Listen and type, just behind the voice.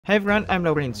Hi everyone, I'm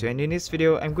Laurencio, and in this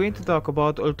video I'm going to talk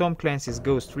about all Tom Clancy's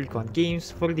Ghost Recon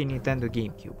games for the Nintendo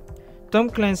GameCube.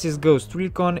 Tom Clancy's Ghost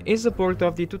Recon is a port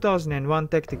of the 2001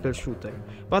 tactical shooter,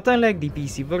 but unlike the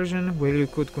PC version where you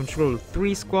could control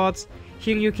 3 squads,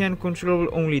 here you can control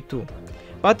only 2.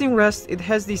 But in Rust it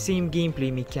has the same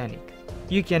gameplay mechanic.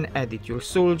 You can edit your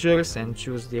soldiers and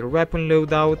choose their weapon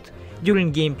loadout.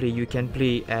 During gameplay you can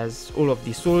play as all of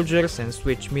the soldiers and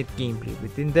switch mid-gameplay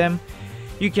within them.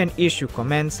 You can issue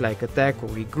commands like attack or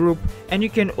regroup, and you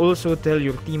can also tell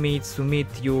your teammates to meet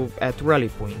you at rally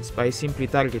points by simply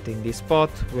targeting the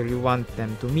spot where you want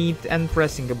them to meet and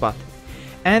pressing a button.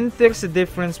 And there's a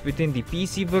difference between the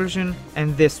PC version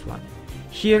and this one.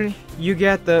 Here you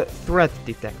get a threat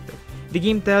detector. The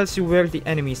game tells you where the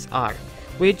enemies are,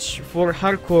 which for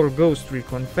hardcore Ghost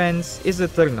Recon fans is a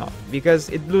turn-off because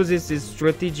it loses its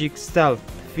strategic stealth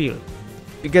feel,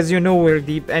 because you know where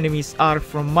the enemies are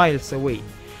from miles away.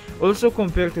 Also,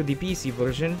 compared to the PC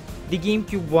version, the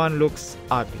GameCube one looks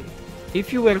ugly.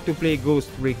 If you were to play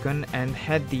Ghost Recon and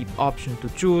had the option to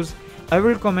choose, I will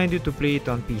recommend you to play it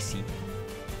on PC.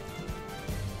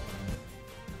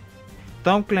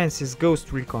 Tom Clancy's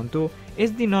Ghost Recon 2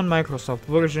 is the non-Microsoft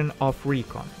version of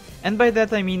Recon, and by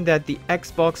that I mean that the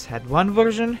Xbox had one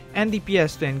version and the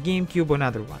PS2 and GameCube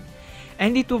another one.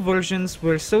 And the two versions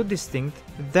were so distinct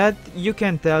that you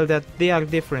can tell that they are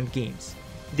different games.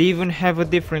 They even have a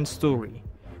different story.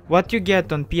 What you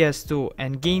get on PS2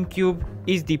 and GameCube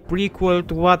is the prequel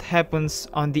to what happens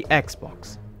on the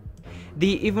Xbox.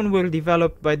 They even were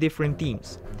developed by different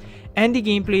teams. And the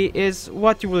gameplay is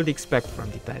what you would expect from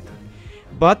the title.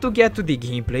 But to get to the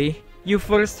gameplay, you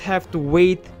first have to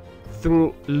wait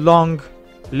through long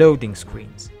loading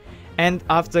screens. And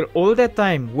after all that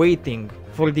time waiting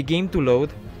for the game to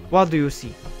load, what do you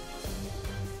see?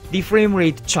 The frame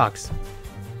rate chugs.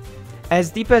 As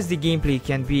deep as the gameplay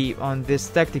can be on this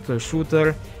tactical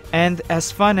shooter, and as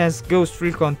fun as Ghost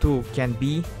Recon 2 can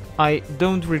be, I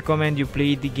don't recommend you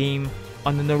play the game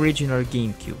on an original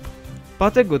GameCube.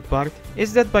 But the good part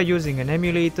is that by using an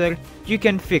emulator, you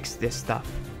can fix this stuff.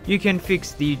 You can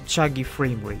fix the chuggy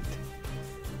frame rate.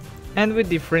 And with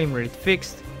the frame rate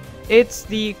fixed, it's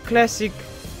the classic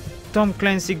Tom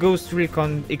Clancy Ghost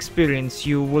Recon experience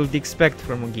you would expect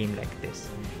from a game like this.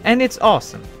 And it's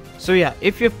awesome. So yeah,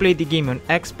 if you've played the game on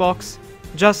Xbox,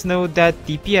 just know that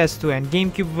the PS2 and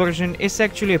GameCube version is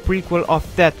actually a prequel of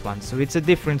that one, so it's a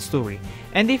different story.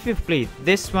 And if you've played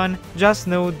this one, just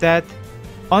know that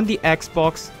on the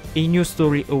Xbox, a new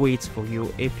story awaits for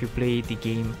you if you play the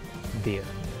game there.